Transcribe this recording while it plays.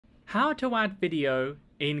How to add video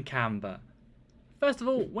in Canva. First of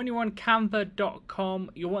all, when you're on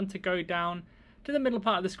canva.com, you'll want to go down to the middle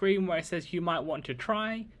part of the screen where it says you might want to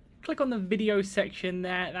try. Click on the video section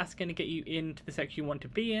there. That's going to get you into the section you want to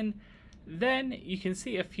be in. Then you can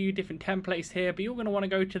see a few different templates here, but you're going to want to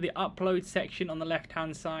go to the upload section on the left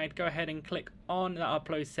hand side. Go ahead and click on the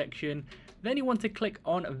upload section. Then you want to click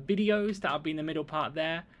on videos. That'll be in the middle part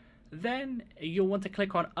there. Then you'll want to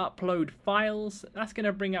click on upload files. That's going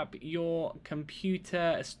to bring up your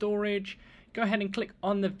computer storage. Go ahead and click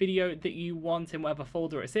on the video that you want in whatever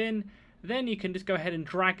folder it's in. Then you can just go ahead and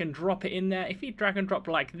drag and drop it in there. If you drag and drop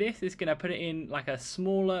like this, it's going to put it in like a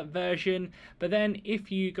smaller version. But then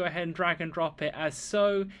if you go ahead and drag and drop it as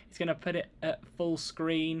so, it's going to put it at full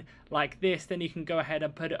screen like this. Then you can go ahead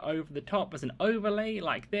and put it over the top as an overlay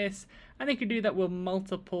like this. And you can do that with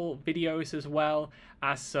multiple videos as well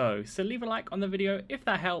as so. So leave a like on the video if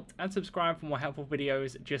that helped and subscribe for more helpful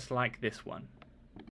videos just like this one.